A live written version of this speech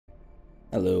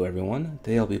Hello everyone,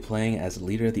 today I'll be playing as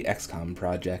leader of the XCOM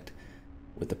project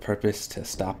with the purpose to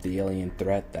stop the alien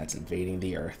threat that's invading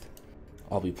the Earth.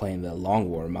 I'll be playing the Long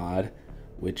War mod,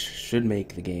 which should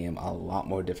make the game a lot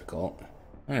more difficult.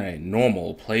 Alright,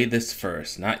 normal, play this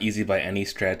first. Not easy by any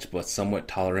stretch, but somewhat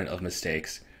tolerant of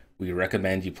mistakes. We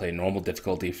recommend you play normal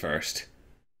difficulty first.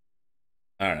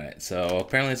 Alright, so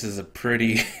apparently this is a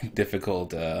pretty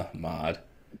difficult mod.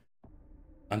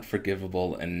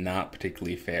 Unforgivable and not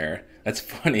particularly fair. That's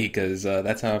funny because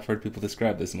that's how I've heard people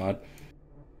describe this mod.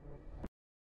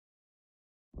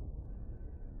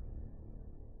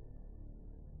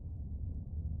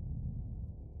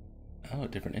 Oh,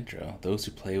 different intro. Those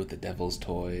who play with the devil's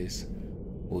toys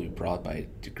will be brought by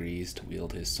degrees to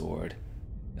wield his sword.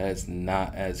 That is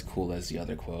not as cool as the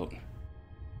other quote.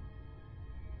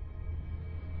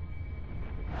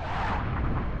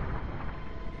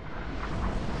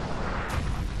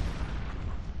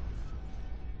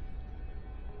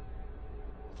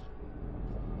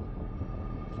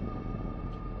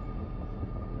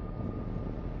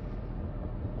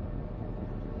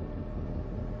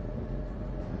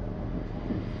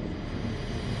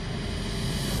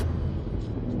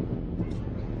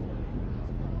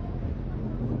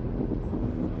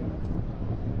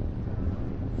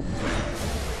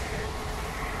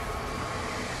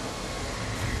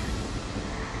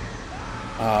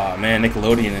 Oh man,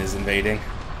 Nickelodeon is invading.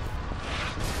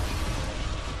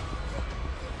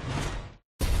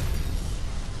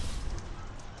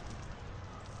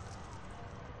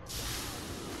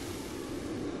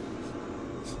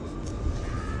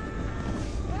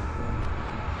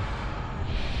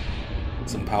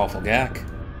 Some powerful gack.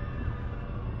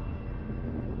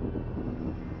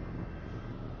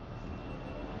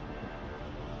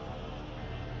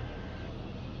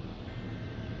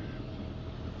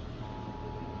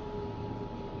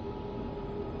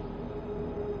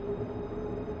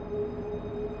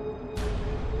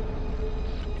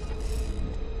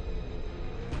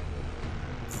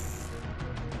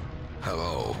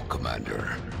 Hello,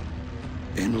 Commander.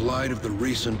 In light of the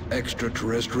recent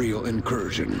extraterrestrial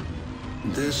incursion,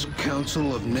 this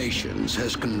Council of Nations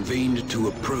has convened to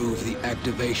approve the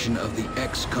activation of the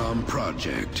XCOM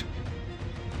project.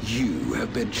 You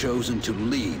have been chosen to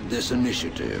lead this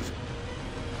initiative,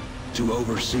 to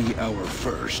oversee our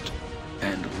first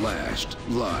and last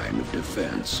line of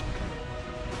defense.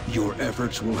 Your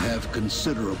efforts will have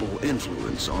considerable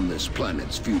influence on this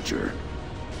planet's future.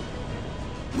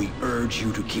 We urge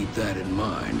you to keep that in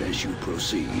mind as you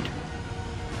proceed.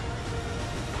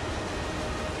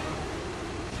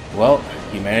 Well,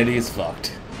 humanity is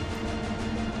fucked.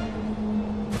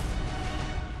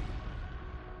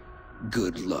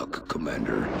 Good luck,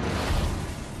 Commander.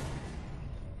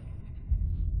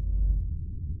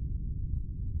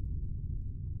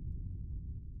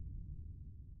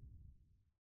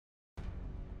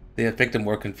 They have picked a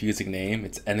more confusing name.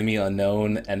 It's Enemy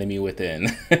Unknown, Enemy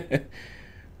Within.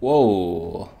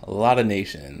 Whoa, a lot of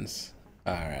nations.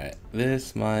 Alright,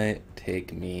 this might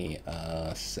take me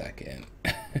a second.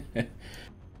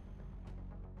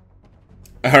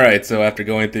 Alright, so after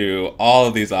going through all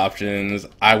of these options,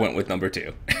 I went with number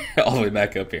 2. All the way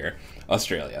back up here.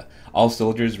 Australia. All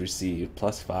soldiers receive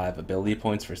 +5 ability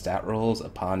points for stat rolls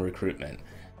upon recruitment.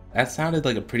 That sounded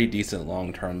like a pretty decent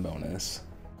long-term bonus.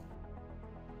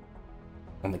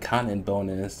 On the continent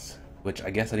bonus, which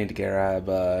I guess I need to grab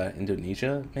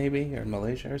Indonesia, maybe, or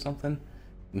Malaysia or something.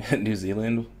 New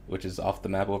Zealand, which is off the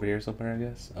map over here somewhere, I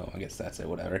guess. Oh, I guess that's it,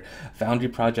 whatever. Foundry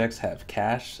projects have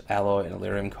cash, alloy, and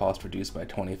Elerium cost reduced by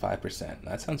 25%.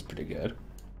 That sounds pretty good.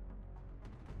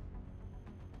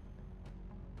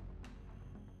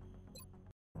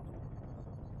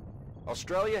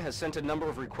 Australia has sent a number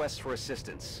of requests for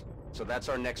assistance, so that's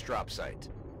our next drop site.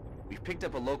 We've picked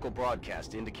up a local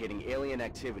broadcast indicating alien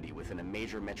activity within a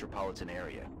major metropolitan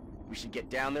area. We should get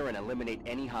down there and eliminate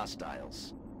any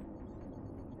hostiles.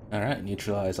 Alright,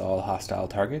 neutralize all hostile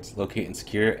targets, locate and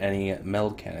secure any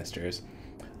meld canisters.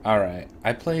 Alright,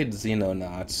 I played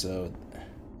Xenonauts, so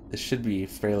this should be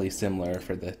fairly similar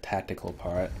for the tactical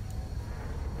part.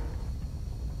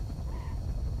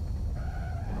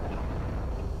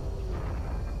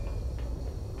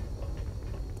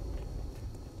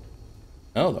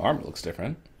 Oh, the armor looks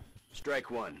different.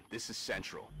 Strike 1, this is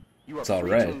Central. You are It's all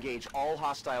free red. to engage all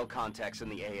hostile contacts in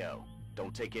the AO.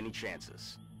 Don't take any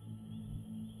chances.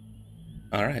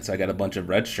 Alright, so I got a bunch of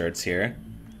red shirts here.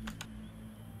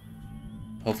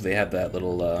 Hopefully they have that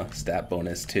little stat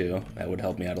bonus too. That would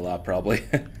help me out a lot probably.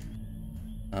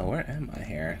 Where am I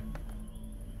here?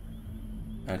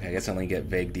 Okay, I guess I only get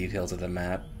vague details of the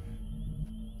map.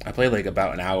 I played like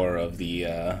about an hour of the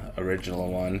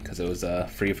original one because it was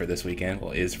free for this weekend.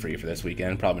 Well, is free for this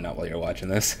weekend. Probably not while you're watching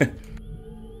this.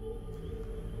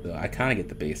 So I kind of get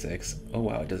the basics. Oh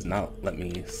wow, it does not let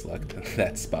me select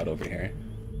that spot over here.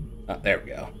 Oh, there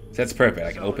we go. So that's perfect.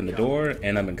 I can open the door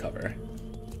and I'm in cover.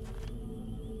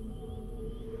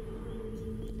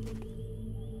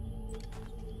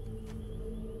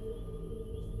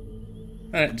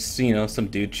 Alright, just, you know, some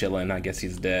dude chilling. I guess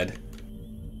he's dead.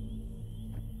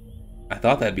 I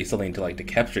thought that'd be something to like to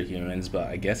capture humans, but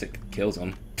I guess it kills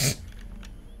them.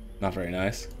 Not very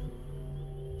nice.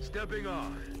 Stepping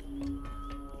off.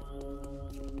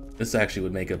 This actually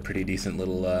would make a pretty decent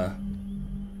little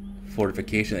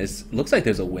fortification. It looks like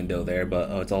there's a window there, but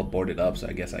oh, it's all boarded up, so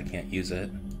I guess I can't use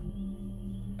it.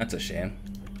 That's a shame.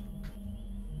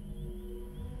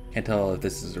 Can't tell if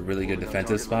this is a really good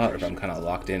defensive spot or if I'm kind of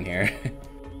locked in here.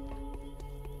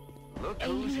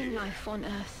 Alien life on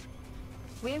Earth.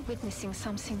 We're witnessing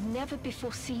something never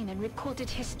before seen in recorded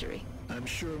history. I'm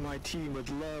sure my team would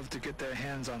love to get their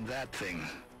hands on that thing.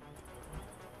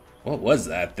 What was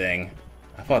that thing?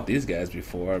 I fought these guys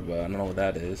before, but I don't know what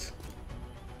that is.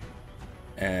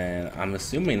 And I'm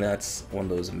assuming that's one of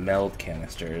those meld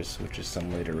canisters, which is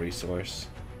some later resource.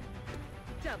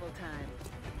 Double time.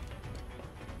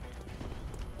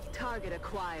 Target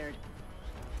acquired.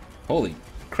 Holy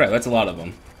crap, that's a lot of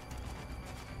them.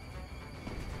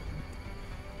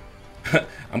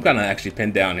 I'm kind of actually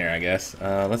pinned down here, I guess.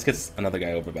 Let's get another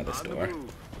guy over by this door.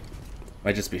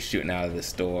 Might just be shooting out of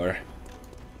this door.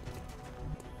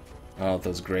 I don't know if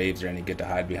those graves are any good to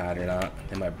hide behind or not.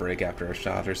 They might break after a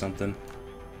shot or something.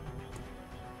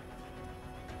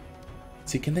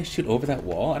 See, can they shoot over that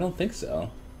wall? I don't think so.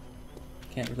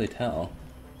 Can't really tell.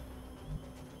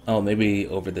 Oh, maybe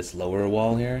over this lower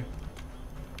wall here?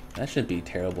 That should be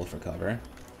terrible for cover.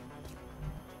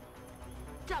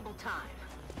 Double time.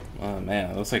 Oh man,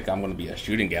 it looks like I'm gonna be a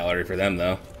shooting gallery for them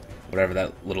though. Whatever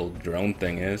that little drone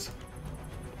thing is.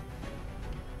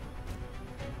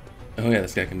 Oh yeah,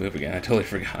 this guy can move again. I totally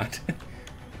forgot.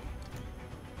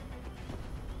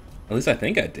 At least I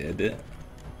think I did.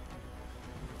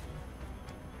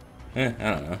 I don't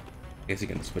know. I guess you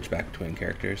can switch back between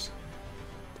characters.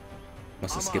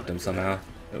 Must have skipped him somehow.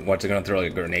 What's it gonna throw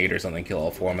like a grenade or something, kill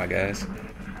all four of my guys?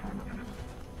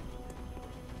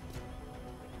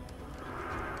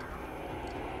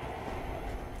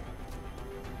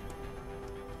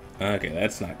 Okay,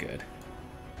 that's not good.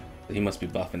 He must be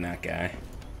buffing that guy.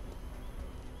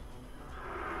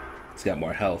 He's got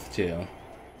more health too.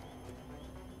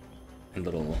 And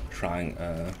little trying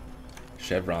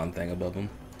chevron thing above him.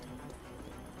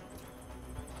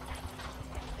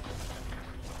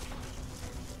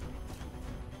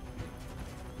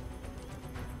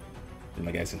 And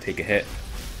my guys can take a hit.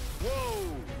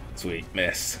 Whoa! Sweet,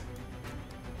 miss.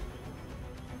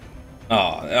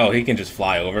 Oh, he can just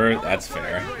fly over. That's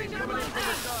fair.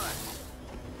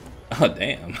 Oh,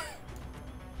 damn. At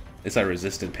least I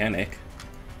resisted panic.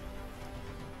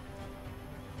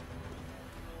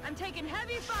 I'm taking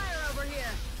heavy fire over here.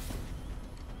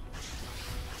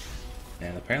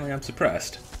 And apparently I'm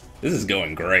suppressed. This is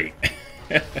going great.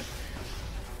 If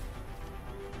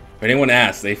anyone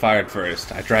asks, they fired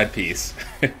first. I tried peace.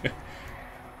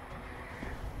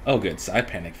 Oh, good. Side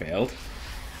panic failed.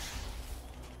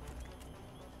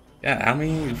 Yeah, how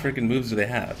many freaking moves do they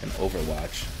have in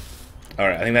Overwatch?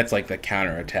 Alright, I think that's like the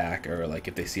counter attack, or like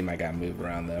if they see my guy move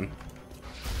around them.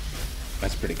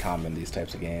 That's pretty common in these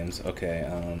types of games. Okay,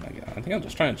 I think I'm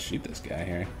just trying to shoot this guy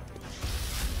here.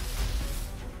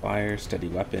 Fire, steady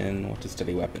weapon. What does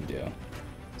steady weapon do?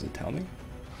 Does it tell me?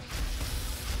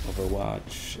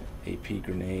 Overwatch, AP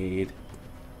grenade,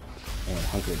 and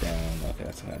hunker down. Okay,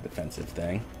 that's not a defensive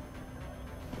thing.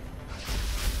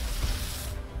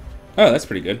 Oh, that's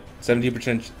pretty good.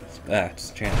 70%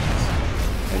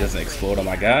 chance. It doesn't explode on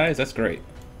my guys. That's great.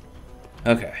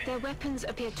 Okay. Their weapons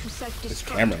appear to This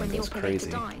self-destruct camera when the goes operator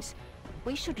crazy. dies.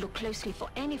 We should look closely for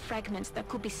any fragments that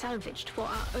could be salvaged for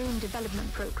our own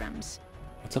development programs.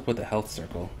 What's up with the health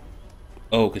circle?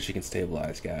 Oh, because she can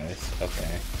stabilize guys.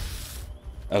 Okay.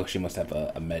 Oh, she must have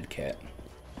a med kit.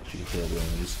 She can heal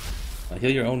wounds.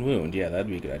 Heal your own wound. Yeah, that'd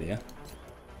be a good idea.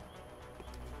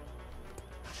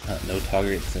 No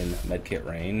targets in medkit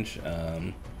range.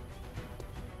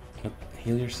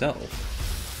 Heal yourself.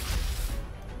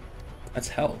 That's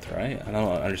health, right? I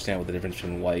don't understand what the difference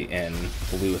between white and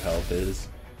blue health is.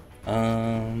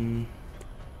 Okay,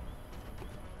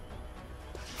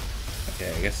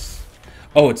 I guess.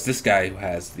 Oh, it's this guy who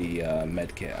has the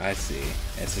medkit. I see.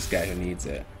 It's this guy who needs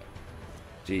it.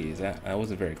 Jeez, that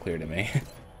wasn't very clear to me.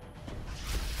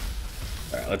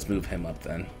 All right, let's move him up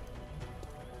then.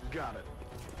 Got it.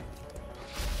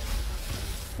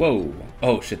 Whoa!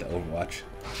 Oh shit, the Overwatch.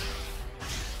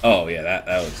 Oh yeah, that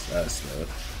was smooth.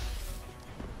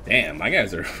 Damn, my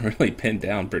guys are really pinned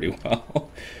down pretty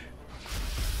well.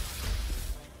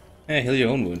 Hey, heal your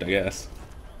own wound, I guess.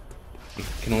 It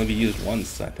can only be used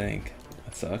once, I think.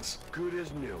 That sucks. Good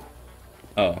as new.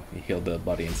 Oh, he healed the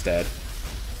buddy instead.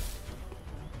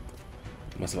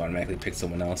 Must have automatically picked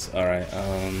someone else. Alright,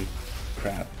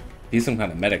 crap. He's some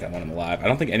kind of medic, I want him alive. I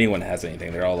don't think anyone has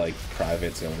anything. They're all like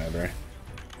privates or whatever.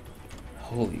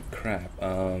 Holy crap.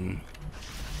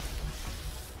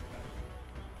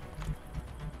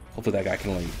 Hopefully that guy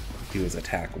can only do his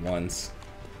attack once.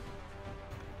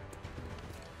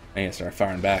 I need to start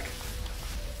firing back.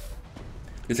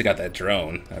 At least I got that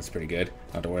drone. That's pretty good.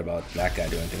 Don't have to worry about that guy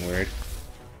doing anything weird.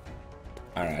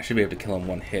 Alright, I should be able to kill him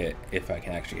one hit if I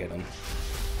can actually hit him.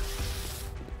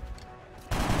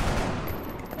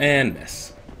 And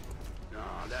miss. No,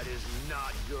 that is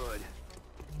not good.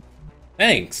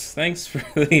 Thanks for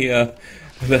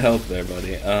the help there,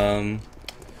 buddy.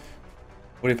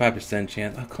 45%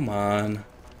 chance. Oh, come on.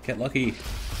 Get lucky.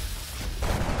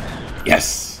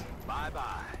 Yes!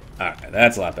 Bye-bye. Alright,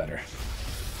 that's a lot better.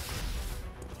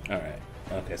 Alright.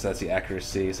 Okay, so that's the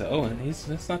accuracy. So, oh,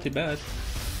 that's not too bad.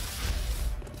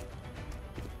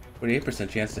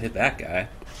 48% chance to hit that guy.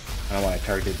 I don't know why I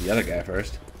targeted the other guy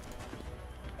first.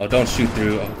 Oh, don't shoot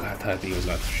through. Oh, God, I thought he was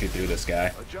going to shoot through this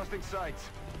guy. Adjusting sights.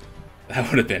 That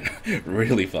would have been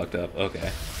really fucked up.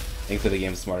 Okay. Thankfully, the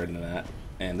game's smarter than that.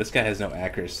 And this guy has no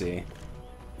accuracy.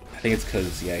 I think it's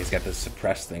because, yeah, he's got this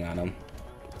suppress thing on him.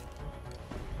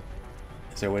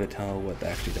 Is there a way to tell what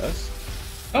that actually does?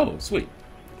 Oh, sweet.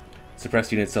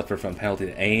 Suppressed units suffer from penalty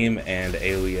to aim and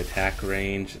AoE attack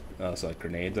range, so like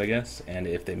grenades, I guess. And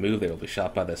if they move, they will be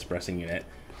shot by the suppressing unit,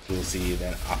 who will receive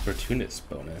an opportunist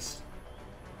bonus.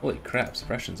 Holy crap,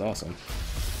 suppression's awesome.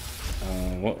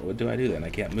 What do I do then? I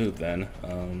can't move then.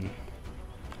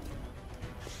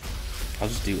 I'll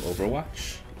just do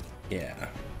Overwatch. Yeah.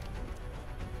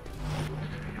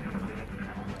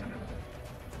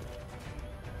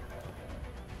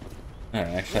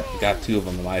 Alright, actually I got 2 of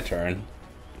them in my turn.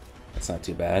 That's not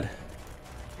too bad.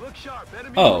 Look sharp,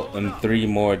 enemy Oh, and 3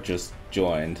 more just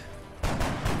joined.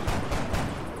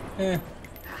 Eh,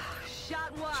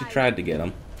 Shot wide. she tried to get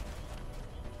him.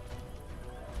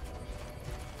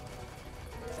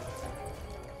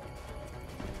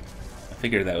 I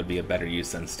figured that would be a better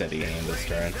use than steady aim this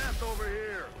turn. Death over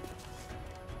here.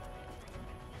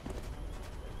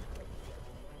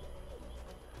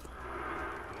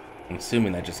 I'm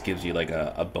assuming that just gives you like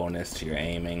a bonus to your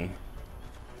aiming.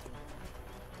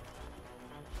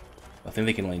 I think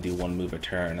they can only do 1 move a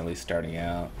turn, at least starting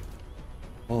out.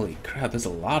 Holy crap, there's a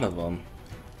lot of them.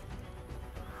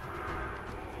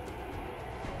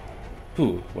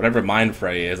 Whew, whatever Mind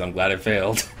Fray is, I'm glad it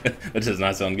failed. That does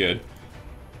not sound good.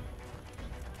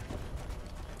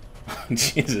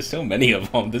 Jesus, so many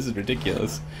of them. This is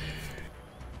ridiculous.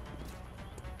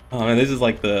 Oh man, this is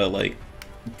like the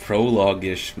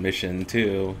prologue-ish mission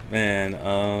too. Man,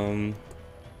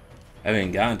 I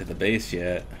haven't gotten to the base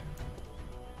yet.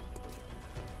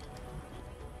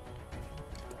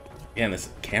 Yeah, and this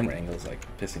camera angle is like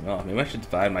pissing me off. Maybe I should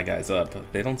divide my guys up.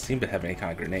 They don't seem to have any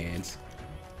kind of grenades.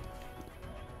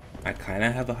 I kind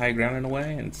of have the high ground in a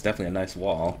way, and it's definitely a nice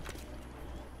wall.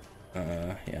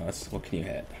 Yeah, what can you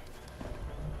hit?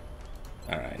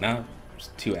 Alright, not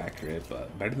too accurate,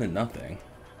 but better than nothing.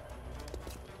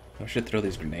 I should throw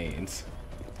these grenades.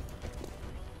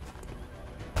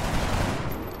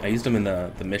 I used them in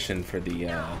the mission for the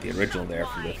original there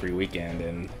for the free weekend,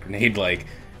 and grenade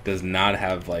does not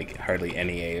have hardly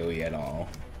any AoE at all.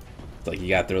 It's like you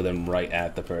gotta throw them right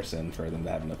at the person for them to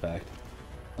have an effect.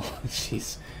 Oh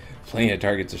jeez, plenty of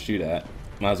targets to shoot at.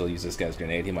 Might as well use this guy's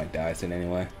grenade. He might die soon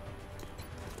anyway.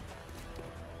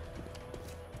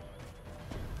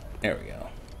 There we go.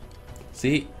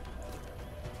 See,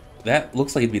 that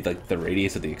looks like it'd be like the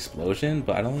radius of the explosion,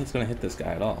 but I don't think it's gonna hit this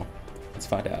guy at all. Let's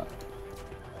find out.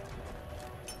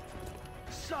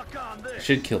 Suck on this.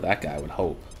 Should kill that guy, I would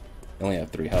hope. I only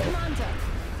have 3 health. Commander,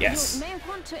 Yes. you may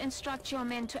want to instruct your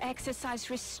men to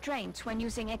exercise restraint when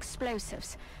using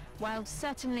explosives. While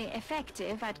certainly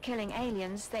effective at killing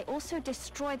aliens, they also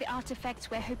destroy the artifacts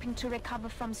we're hoping to recover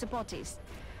from the bodies.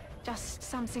 Just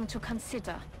something to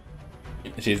consider.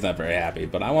 She's not very happy,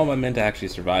 but I want my men to actually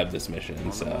survive this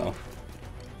mission, so...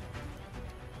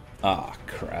 Ah,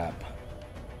 crap.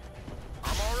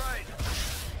 I'm alright.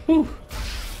 Whew.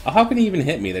 Oh, how can he even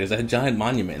hit me? There's a giant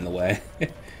monument in the way.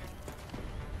 It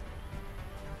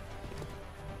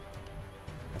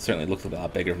certainly looks a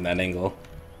lot bigger from that angle.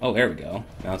 Oh, there we go.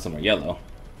 Now some are yellow.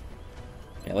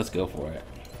 Yeah, let's go for it.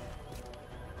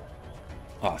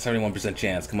 Oh, 71%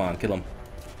 chance. Come on, kill him.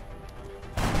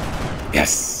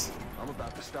 Yes! I'm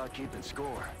about to start keeping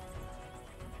score.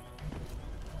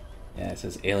 Yeah, it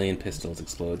says alien pistols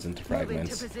explodes into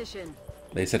fragments. Move into position.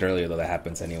 They said earlier though that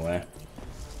happens anyway.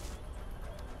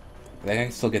 They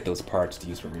can still get those parts to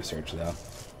use for research though.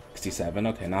 67,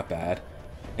 okay, not bad.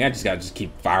 Yeah, I just gotta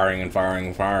keep firing and firing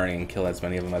and firing and kill as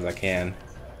many of them as I can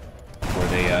before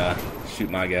they shoot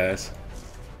my guys.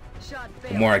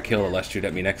 The more I kill, the less shoot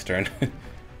at me next turn.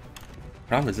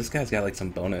 Problem is this guy's got like some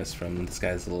bonus from this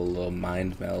guy's little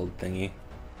mind meld thingy.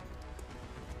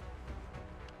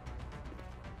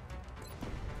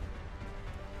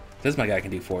 Says my guy can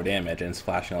do 4 damage and it's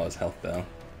flashing all his health though.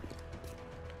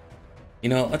 You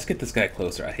know, let's get this guy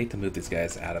closer. I hate to move these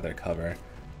guys out of their cover.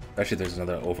 Especially if there's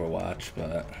another Overwatch,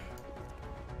 but...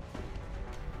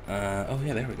 oh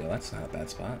yeah, there we go. That's not a bad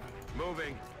spot.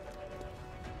 Moving.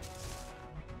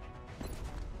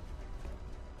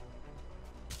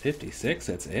 $56,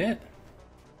 that's it?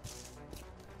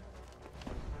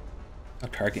 Oh,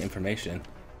 target information.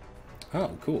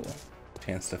 Oh, cool.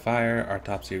 Chance to fire,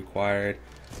 autopsy required.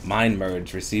 Mind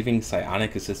merge, receiving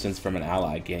psionic assistance from an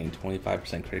ally, gaining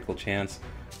 25% critical chance,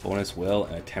 bonus will,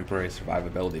 and a temporary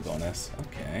survivability bonus.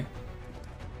 Okay.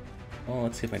 Well,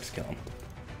 let's see if I just kill him.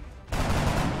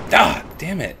 Ah,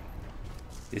 damn it!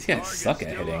 These guys suck at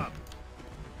hitting.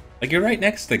 Like, you're right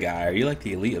next to the guy. Are you like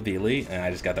the elite of the elite? And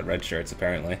I just got the red shirts,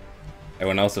 apparently.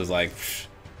 Everyone else was like,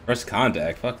 first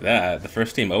contact, fuck that. The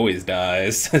first team always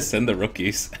dies. Send the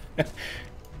rookies.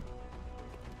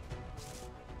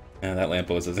 That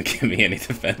lamppost doesn't give me any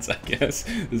defense, I guess.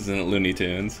 This isn't Looney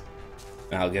Tunes.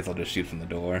 I guess I'll just shoot from the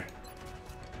door.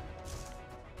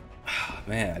 Oh,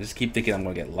 man, I just keep thinking I'm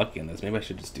gonna get lucky in this. Maybe I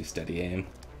should just do steady aim.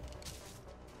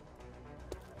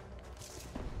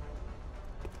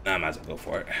 I might as well go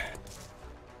for it.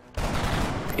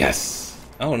 Yes!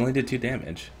 Oh, it only did 2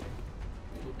 damage.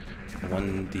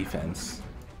 1 defense.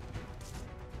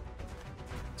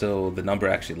 So the number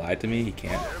actually lied to me. He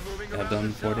can't have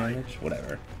done 4 damage?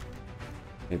 Whatever.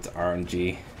 It's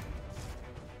RNG.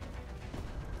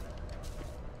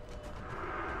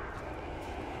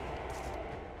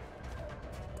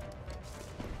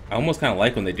 I almost kind of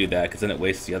like when they do that, because then it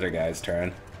wastes the other guy's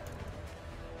turn.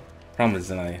 Problem is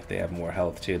then they have more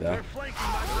health too, though.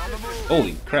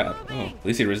 Holy crap. Oh, at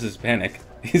least he resists panic.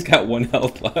 He's got 1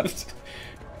 health left.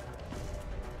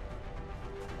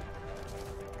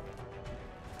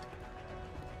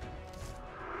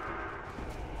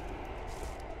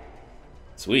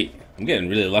 Sweet. I'm getting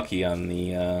really lucky on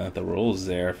the rolls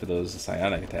there for those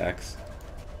psionic attacks.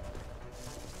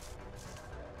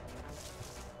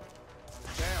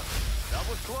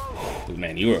 Ooh,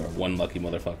 man, you are one lucky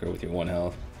motherfucker with your 1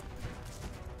 health.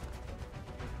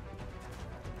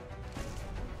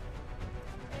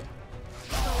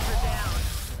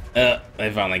 They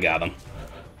finally got him.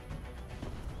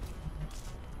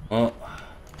 Well,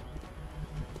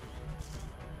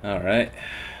 alright.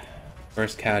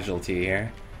 First casualty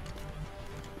here.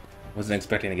 Wasn't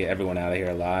expecting to get everyone out of here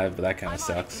alive, but that kind of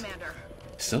sucks.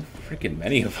 So freaking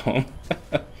many of them.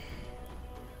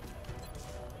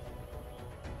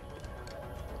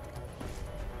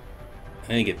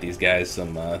 I need to get these guys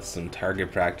some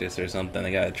target practice or something.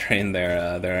 They gotta train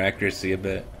their accuracy a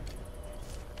bit.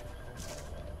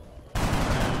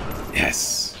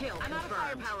 Yes. I'm out of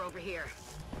firepower over here.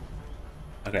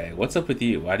 Okay, what's up with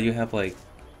you? Why do you have like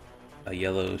a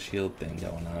yellow shield thing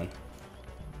going on?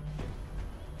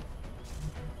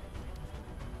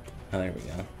 Oh, there we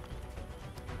go.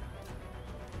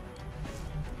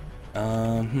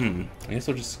 I guess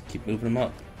we'll just keep moving them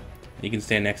up. You can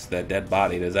stand next to that dead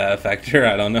body. Does that affect her?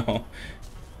 I don't know.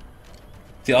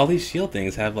 See, all these shield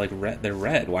things have like red. They're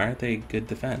red. Why aren't they good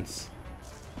defense?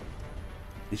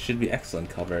 These should be excellent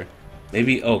cover.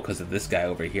 Maybe, oh, because of this guy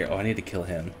over here. Oh, I need to kill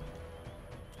him.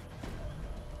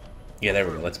 Yeah, there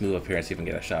we go. Let's move up here and see if we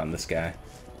can get a shot on this guy.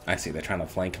 I see, they're trying to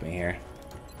flank me here.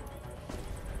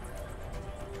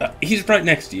 He's right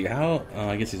next to you. How? Oh,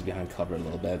 I guess he's behind cover a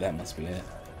little bit. That must be it.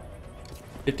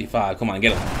 55. Come on,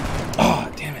 get him. Oh,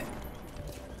 damn it.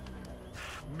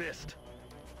 Missed.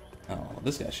 Oh,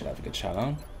 this guy should have a good shot on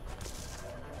him.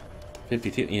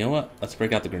 52. You know what? Let's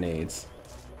break out the grenades.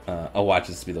 I'll watch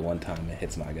this to be the one time it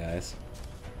hits my guys.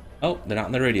 Oh, they're not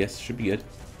in the radius. Should be good.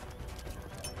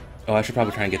 Oh, I should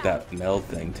probably try and get that meld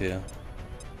thing too.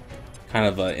 Kind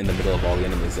of in the middle of all the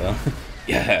enemies though.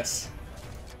 Yes.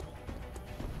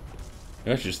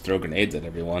 Maybe I should just throw grenades at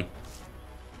everyone.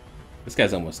 This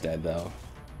guy's almost dead though.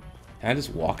 Can I just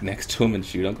walk next to him and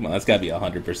shoot him? Come on, that's gotta be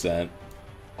 100%.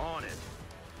 On it.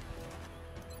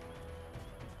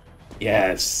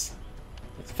 Yes.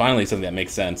 It's finally something that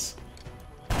makes sense.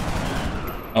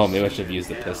 Oh, maybe I should have used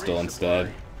the pistol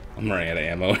instead. I'm running out of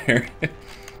ammo here. I'm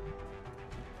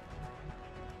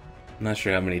not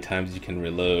sure how many times you can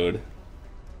reload.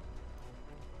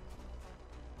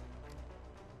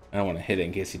 I don't want to hit it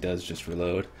in case he does just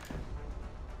reload.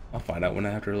 I'll find out when I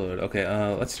have to reload. Okay,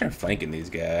 let's start flanking these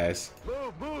guys.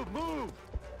 Move, move, move!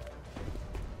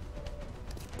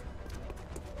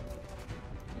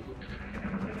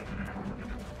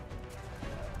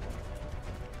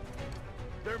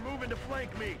 They're moving to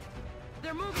flank me.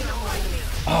 They're moving to flank me.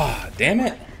 Ah, oh, damn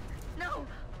it! No.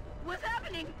 What's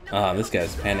happening? No. Ah, this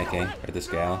guy's panicking. Or this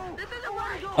gal. This isn't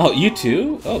working. Oh, you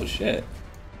too? Oh, shit.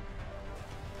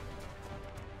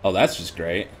 Oh, that's just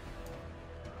great.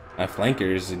 My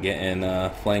flankers are getting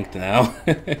flanked now.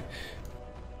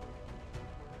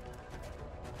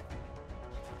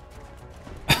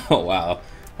 Oh, wow.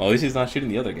 Well, at least he's not shooting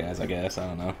the other guys, I guess. I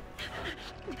don't know.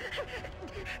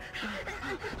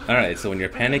 Alright, so when you're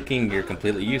panicking, you're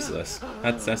completely useless.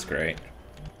 That's great.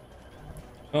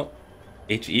 Oh,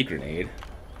 HE grenade.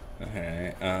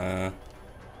 Alright,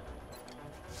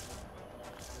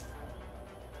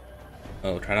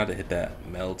 oh, try not to hit that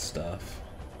meld stuff.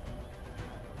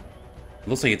 It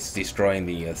looks like it's destroying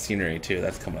the scenery too.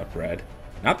 That's coming up red.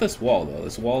 Not this wall though.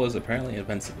 This wall is apparently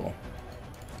invincible.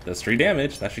 Does 3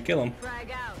 damage. That should kill him.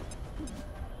 Frag out.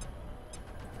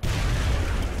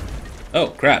 Oh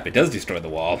crap! It does destroy the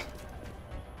wall.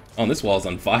 Oh, and this wall's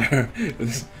on fire.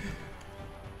 Is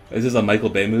this a Michael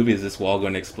Bay movie? Is this wall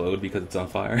going to explode because it's on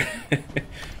fire?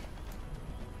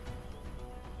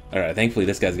 Alright, thankfully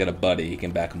this guy's got a buddy. He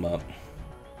can back him up.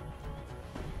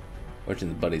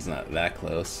 Fortunately, the buddy's not that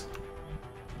close.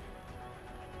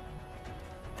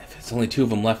 There's only 2 of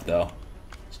them left, though.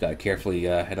 Just gotta carefully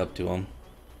head up to him.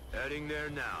 Heading there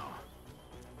now.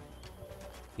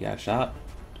 You got a shot?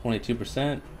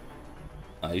 22%?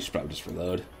 You should probably just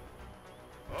reload.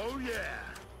 Oh yeah.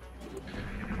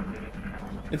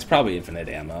 It's probably infinite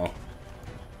ammo.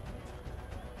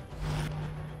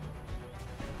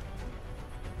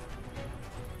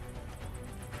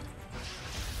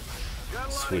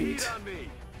 Sweet.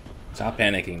 Stop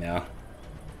panicking now.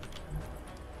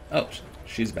 Oh,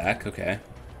 she's back. Okay.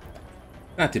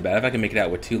 Not too bad. If I can make it out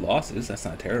with 2 losses, that's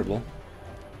not terrible.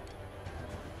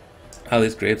 Oh,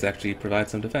 these graves actually provide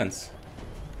some defense.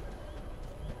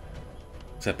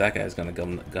 Except that guy's gonna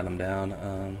gun him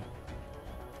down.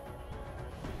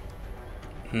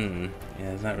 Yeah,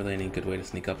 there's not really any good way to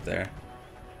sneak up there.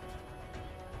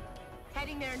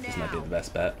 Heading there now. This might be the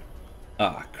best bet.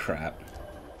 Ah, crap.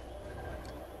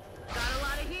 Got a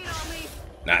lot of heat on me.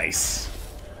 Nice.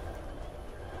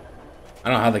 I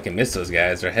don't know how they can miss those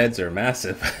guys. Their heads are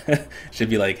massive.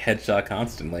 Should be like headshot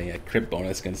constantly. A crit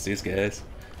bonus against these guys.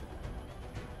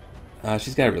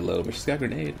 She's got to reload, but she's got a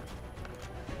grenade.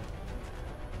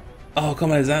 Oh,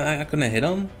 come on. Is that not going to hit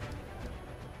him?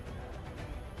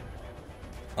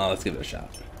 Oh, let's give it a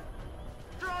shot.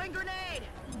 Throwing grenade.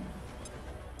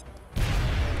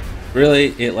 Really?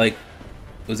 It, like,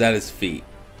 was at his feet.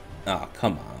 Oh,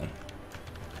 come on.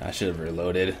 I should have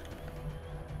reloaded.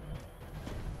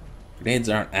 Grenades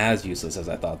aren't as useless as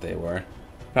I thought they were.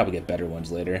 Probably get better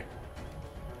ones later.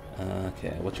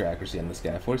 Okay, what's your accuracy on this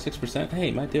guy? 46%? Hey,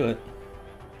 you might do it.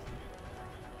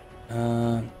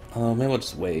 Oh, maybe we'll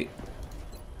just wait.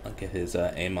 I'll get his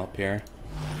aim up here.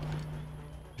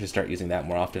 Just start using that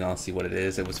more often. I'll see what it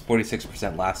is. It was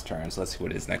 46% last turn, so let's see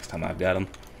what it is next time I've got him.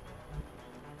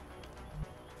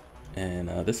 And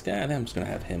this guy, I think I'm just gonna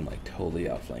have him like totally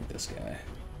outflank this guy.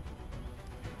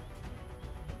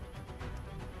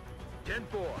 10-4.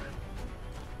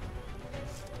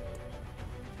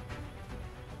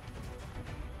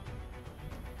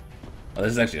 Oh,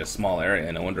 this is actually a small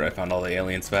area. No wonder I found all the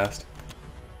aliens fast.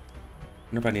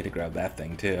 I wonder if I need to grab that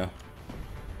thing too.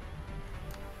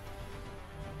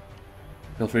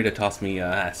 Feel free to toss me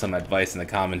some advice in the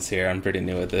comments here. I'm pretty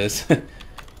new at this.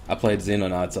 I played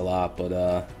Xenonauts a lot,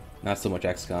 but not so much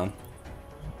XCOM.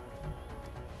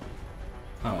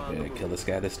 I might be able to kill this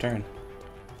guy this turn.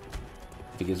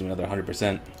 If he gives me another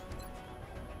 100%.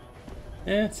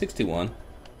 Eh, 61.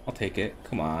 I'll take it.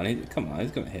 Come on, come on,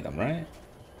 he's gonna hit him, right?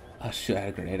 Oh shoot, I had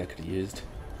a grenade I could have used.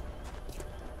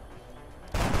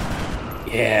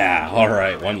 Yeah,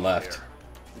 alright, 1 left.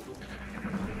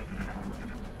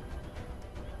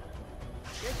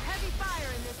 There's heavy fire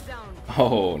in this zone.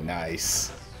 Oh,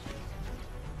 nice.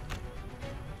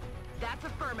 That's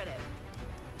affirmative.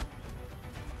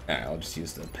 Alright, I'll just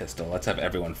use the pistol. Let's have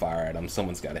everyone fire at him.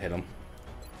 Someone's got to hit him.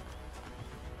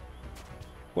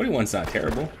 41's not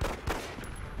terrible.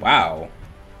 Wow.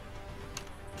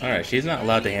 Alright, she's not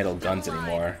allowed to handle guns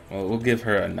anymore. Well, we'll give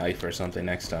her a knife or something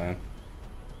next time.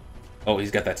 Oh,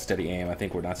 he's got that steady aim. I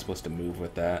think we're not supposed to move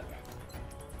with that.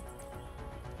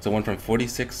 So it went from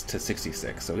 46 to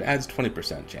 66, so it adds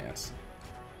 20% chance.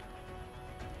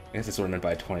 I guess that's what I meant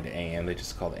by 20 to aim. They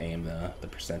just call the aim the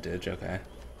percentage. Okay.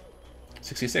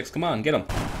 66, come on, get him.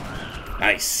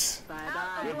 Nice.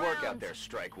 Good work out there,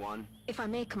 Strike One. If I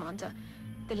may, Commander,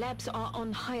 the labs are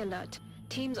on high alert.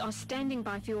 Teams are standing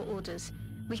by for your orders.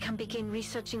 We can begin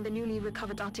researching the newly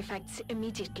recovered artifacts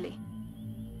immediately.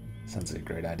 Sounds like a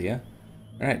great idea.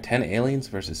 Alright, 10 aliens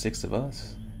versus 6 of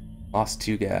us. Lost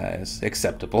 2 guys.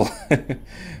 Acceptable.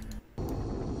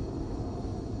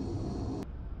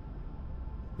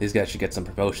 These guys should get some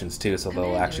promotions too, so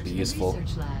they'll actually be useful.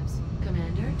 Research labs.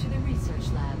 Commander to the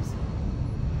research labs.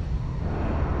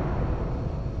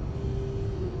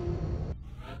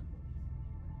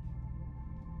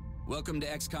 Welcome to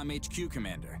XCOM HQ,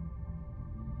 Commander.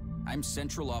 I'm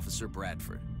Central Officer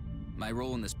Bradford. My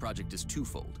role in this project is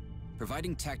twofold: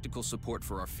 providing tactical support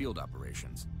for our field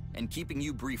operations, and keeping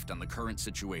you briefed on the current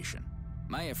situation.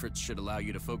 My efforts should allow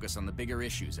you to focus on the bigger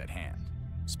issues at hand.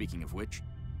 Speaking of which,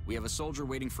 we have a soldier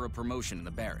waiting for a promotion in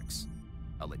the barracks.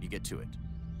 I'll let you get to it.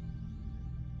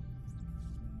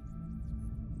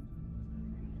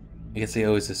 I guess they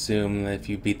always assume that if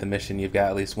you beat the mission, you've got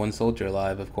at least 1 soldier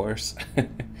alive, of course.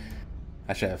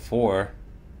 I should have 4.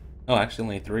 Oh, actually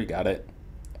only 3 got it.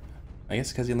 I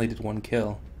guess because he only did 1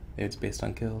 kill. Maybe it's based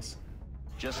on kills.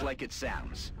 Just like it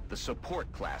sounds, the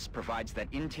support class provides that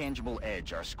intangible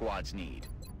edge our squads need.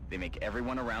 They make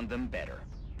everyone around them better.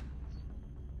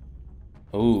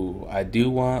 Ooh, I do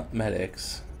want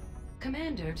medics.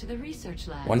 Commander to the research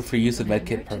labs. 1 for use of Commander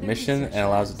medkit to per the mission, research and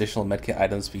allows labs. additional medkit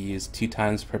items to be used 2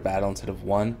 times per battle instead of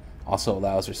 1. Also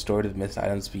allows restorative missed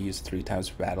items to be used 3 times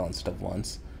per battle instead of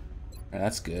once. Alright,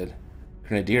 that's good.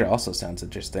 Grenadier also sounds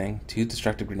interesting. 2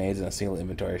 destructive grenades in a single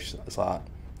inventory slot.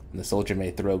 And the soldier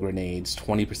may throw grenades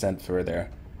 20% further.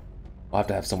 We'll have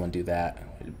to have someone do that.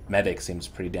 Medic seems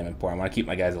pretty damn important. I want to keep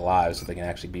my guys alive so they can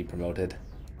actually be promoted.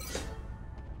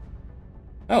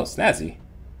 Oh, snazzy.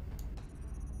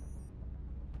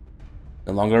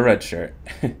 No longer a red shirt.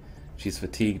 She's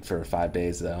fatigued for 5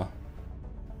 days though.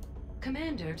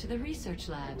 Commander to the research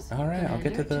labs. Alright, I'll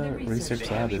get to Commander the research The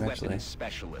lab heavy eventually. weapons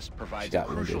specialist provides got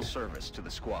crucial wounded. service to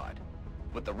the squad.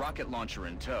 With the rocket launcher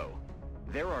in tow,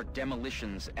 there are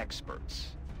demolitions experts.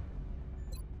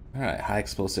 Alright, high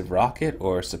explosive rocket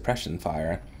or suppression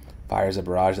fire. Fires a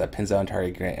barrage that pins down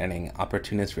target, granting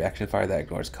opportunist reaction fire that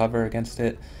ignores cover against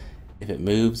it if it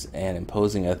moves, and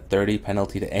imposing a 30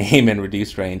 penalty to aim and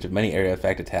reduced range of many area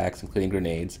effect attacks, including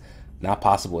grenades. Not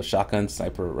possible with shotguns,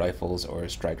 sniper rifles, or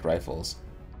strike rifles.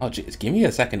 Oh jeez, give me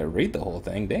a second to read the whole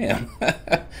thing, damn.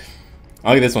 I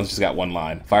think this one's just got 1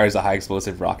 line. Fires a high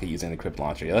explosive rocket using the crypt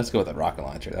launcher. Yeah, let's go with the rocket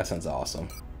launcher, that sounds awesome.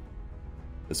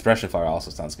 The suppression fire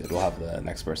also sounds good, we'll have the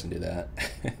next person do that.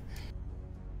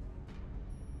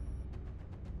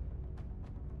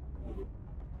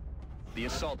 The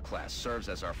assault class serves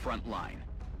as our front line.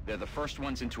 They're the first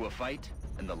ones into a fight,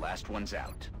 and the last ones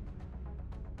out.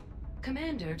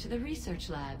 Commander to the research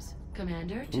labs.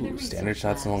 Commander to the Ooh, research standard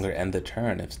shots no labs. longer end the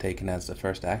turn if taken as the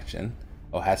first action.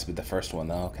 Oh, it has to be the first one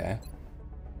though, okay.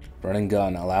 Running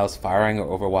gun allows firing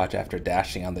or overwatch after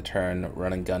dashing on the turn.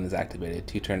 Running gun is activated.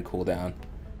 2-turn cooldown.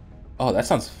 Oh, that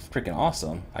sounds freaking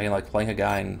awesome. I can like flank a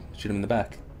guy and shoot him in the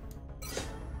back.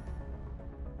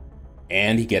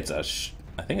 And he gets a,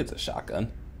 I think it's a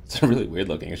shotgun. It's a really weird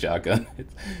looking shotgun.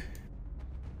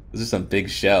 Those are some big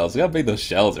shells. Look how big those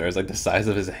shells are. It's like the size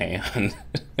of his hand.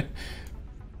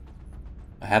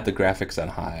 I have the graphics on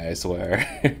high, I swear.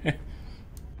 I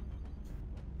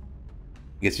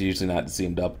guess you're usually not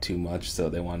zoomed up too much, so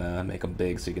they want to make them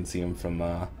big so you can see them from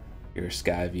your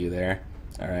sky view there.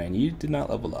 Alright, and you did not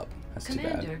level up. That's too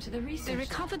Commander bad. to the research The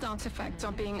recovered labs. artifacts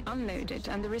are being unloaded,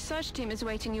 and the research team is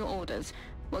awaiting your orders.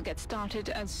 We'll get started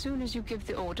as soon as you give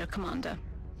the order, Commander.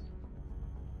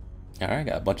 Alright,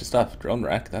 got a bunch of stuff. Drone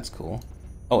wreck, that's cool.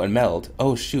 Oh, and meld.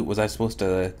 Oh shoot, was I supposed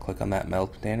to click on that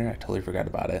meld container? I totally forgot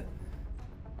about it.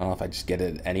 I don't know if I just get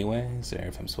it anyways, or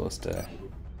if I'm supposed to...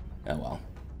 Oh well.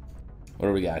 What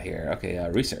do we got here? Okay,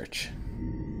 research.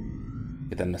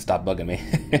 Get them to stop bugging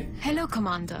me. Hello,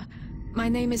 Commander. My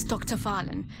name is Dr.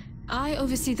 Farlan. I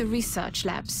oversee the research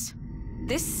labs.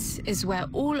 This is where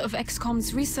all of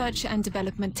XCOM's research and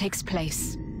development takes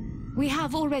place. We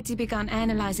have already begun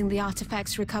analyzing the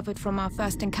artifacts recovered from our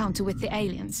first encounter with the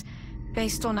aliens.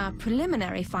 Based on our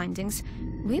preliminary findings,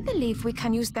 we believe we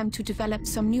can use them to develop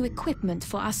some new equipment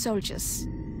for our soldiers.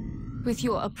 With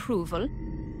your approval,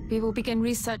 we will begin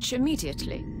research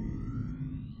immediately.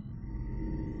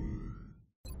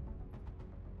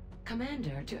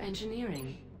 Commander to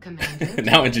engineering. Commander.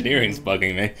 Now engineering's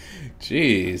bugging me.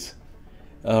 Jeez.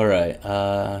 Alright,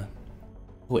 oh,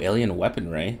 alien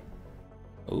weaponry.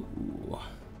 Ooh.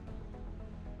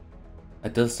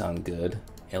 That does sound good.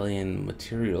 Alien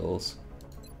materials.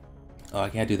 Oh, I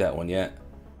can't do that one yet.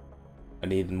 I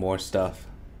need more stuff.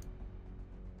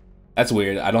 That's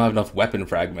weird. I don't have enough weapon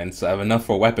fragments. I have enough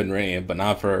for weaponry, but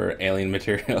not for alien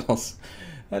materials.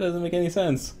 That doesn't make any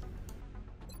sense.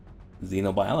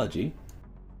 Xenobiology.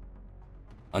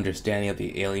 Understanding of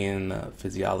the alien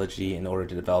physiology in order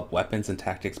to develop weapons and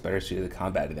tactics better suited to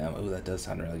combating them. Oh, that does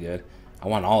sound really good. I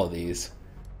want all of these.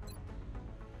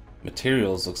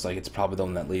 Materials looks like it's probably the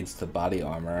one that leads to body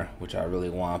armor, which I really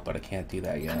want, but I can't do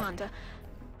that yet. Commander,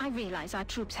 I realize our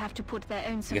troops have to put their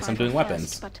own survival I guess I'm doing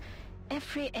weapons. first, but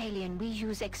every alien we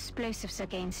use explosives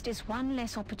against is one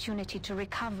less opportunity to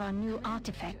recover new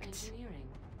artifacts.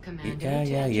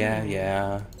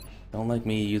 Yeah. Don't like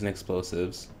me using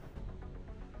explosives.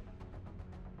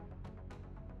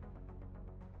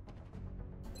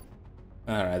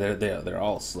 Alright, they're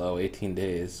all slow. 18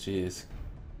 days, jeez.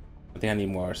 I think I need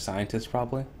more scientists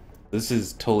probably. This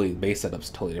is totally, base setup's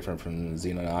totally different from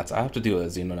Xenonauts. I have to do a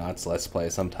Xenonauts Let's Play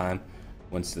sometime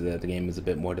once the game is a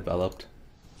bit more developed.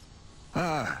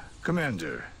 Ah,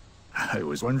 Commander. I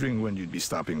was wondering when you'd be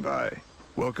stopping by.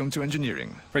 Welcome to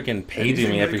engineering. Freaking paging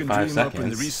me every 5 seconds. Up in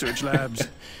the research labs,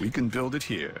 we can build it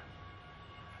here.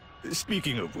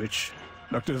 Speaking of which,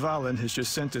 Dr. Valen has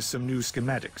just sent us some new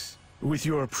schematics. With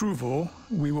your approval,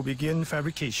 we will begin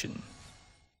fabrication.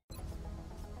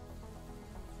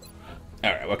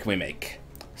 Alright, what can we make?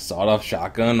 Sawed-off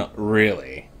shotgun?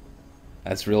 Really?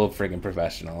 That's real friggin'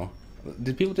 professional.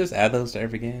 Did people just add those to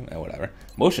every game? Oh, whatever.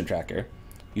 Motion tracker.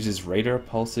 Uses radar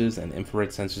pulses and infrared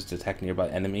sensors to detect nearby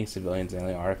enemies, civilians, and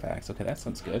alien artifacts. Okay, that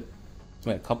sounds good. Let's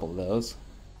make a couple of those.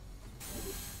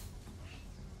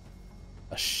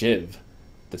 A Shiv.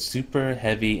 The super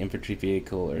heavy infantry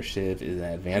vehicle, or Shiv, is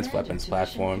an advanced weapons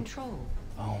platform.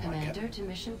 Oh my god. To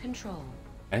mission control.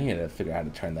 I need to figure out how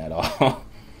to turn that off.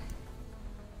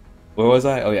 Where was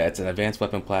I? Oh yeah, it's an advanced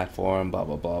weapon platform, blah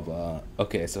blah blah blah.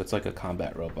 Okay, so it's like a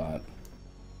combat robot.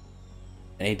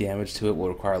 Any damage to it will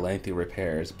require lengthy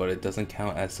repairs, but it doesn't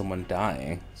count as someone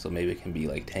dying, so maybe it can be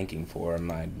like tanking for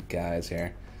my guys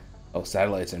here. Oh,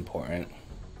 satellite's important.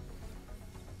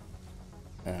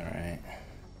 Alright.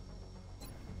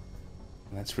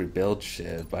 Let's rebuild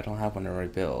Shiv, but I don't have one to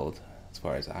rebuild, as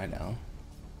far as I know.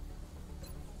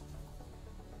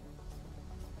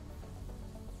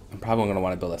 I'm probably going to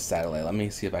want to build a satellite. Let me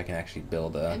see if I can actually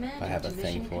build a, if I have a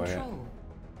thing for it.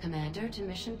 Commander to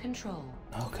mission control.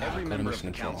 Oh god, every member of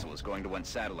the council is going to want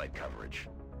satellite coverage,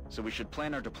 so we should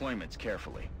plan our deployments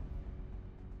carefully.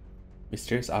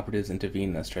 Mysterious operatives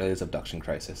intervene in Australia's abduction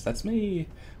crisis. That's me!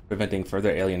 Preventing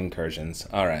further alien incursions.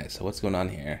 Alright, so what's going on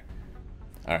here?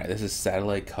 Alright, this is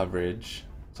satellite coverage.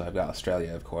 So I've got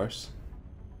Australia, of course.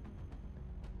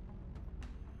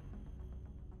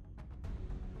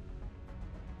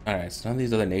 Alright, so none of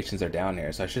these other nations are down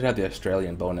here, so I should have the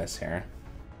Australian bonus here.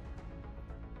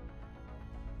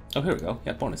 Oh, here we go.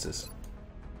 Yeah, bonuses.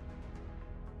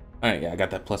 Alright, yeah, I got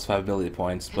that +5 ability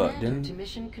points, but didn't...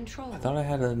 I thought I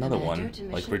had another one,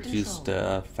 like reduced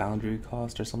foundry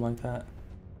cost or something like that.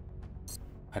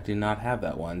 I do not have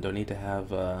that one. Don't need to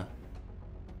have,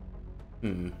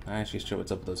 I'm actually sure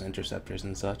what's up with those interceptors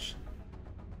and such.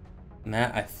 And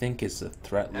that, I think, is the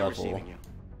threat level.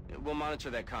 We'll monitor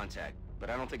that contact, but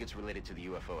I don't think it's related to the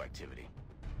UFO activity.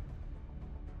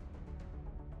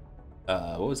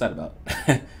 What was that about?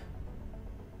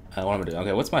 What am I doing?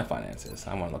 Okay, what's my finances?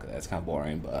 I want to look at that. It's kind of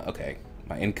boring, but okay.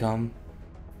 My income,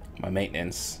 my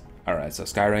maintenance. Alright, so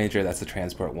Sky Ranger, that's the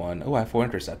transport one. Oh, I have 4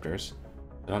 interceptors.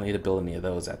 I don't need to build any of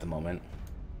those at the moment.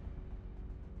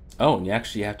 Oh, and you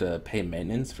actually have to pay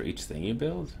maintenance for each thing you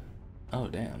build? Oh,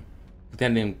 damn. But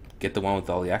then I didn't get the one with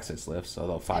all the access lifts,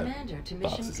 although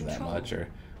 $5 isn't that much, or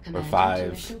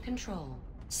 5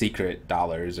 secret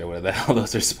dollars, or whatever the hell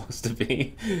those are supposed to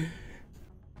be.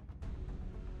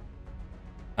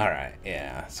 Alright,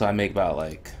 yeah. So I make about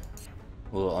like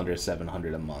a little under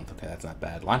 700 a month. Okay, that's not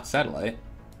bad. Launch satellite.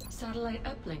 Satellite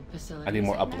uplink facility. I need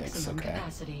more uplinks, okay.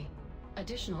 Capacity.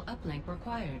 Additional uplink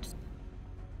required.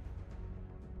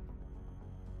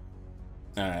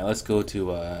 Alright, let's go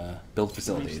to build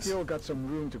facilities. We've still got some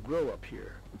room to grow up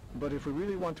here, but if we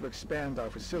really want to expand our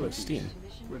facilities,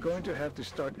 we're going to have to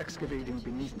start excavating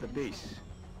beneath the base.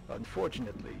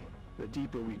 Unfortunately, the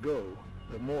deeper we go,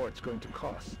 the more it's going to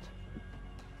cost.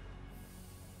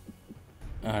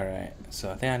 Alright, so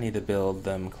I think I need to build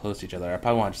them close to each other. I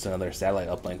probably want just another satellite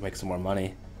uplink, make some more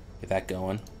money, get that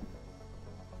going.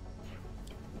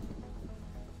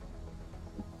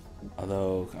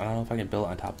 Although, I don't know if I can build it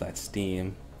on top of that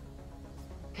steam.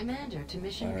 Commander to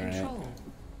mission control.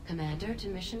 Commander to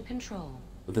mission control.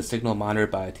 With a signal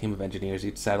monitored by a team of engineers,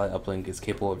 each satellite uplink is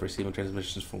capable of receiving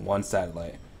transmissions from one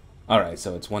satellite. Alright,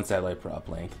 so it's one satellite per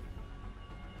uplink.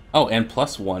 Oh, and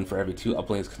 +1 for every 2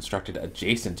 uplinks constructed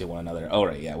adjacent to one another.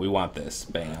 Alright, yeah, we want this.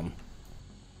 Bam.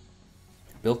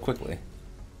 Build quickly.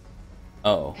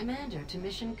 Oh. Commander to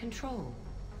mission control.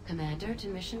 Commander to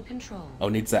mission control. Oh,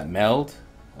 needs that meld?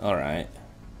 Alright.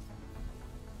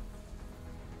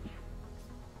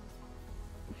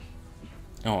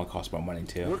 Oh, it costs more money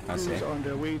too. Work I see. crews are on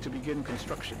their way to begin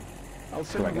construction. I'll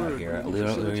send What do I got word here? when the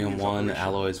facility Lyrium is 1, operational.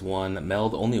 alloys 1,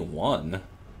 meld only 1.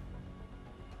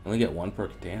 Only get 1 per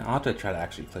container. I'll have to try to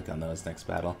actually click on those next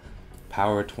battle.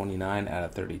 Power 29 out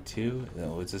of 32.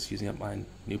 Oh, is this using up my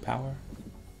new power?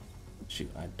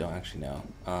 Shoot, I don't actually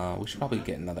know. We should probably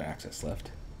get another access lift.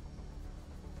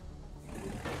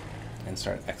 And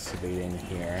start excavating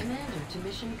here. Commander to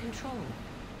mission control.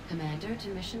 Commander to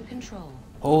mission control.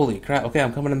 Holy crap. Okay,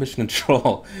 I'm coming to mission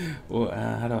control.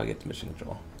 How do I get to mission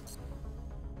control?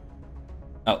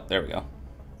 Oh, there we go.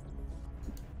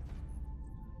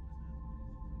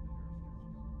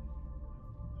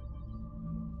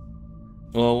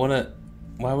 Well,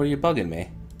 why were you bugging me?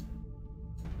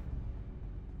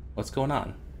 What's going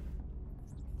on?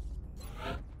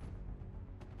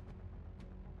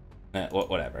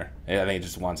 Whatever. I think it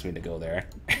just wants me to go there.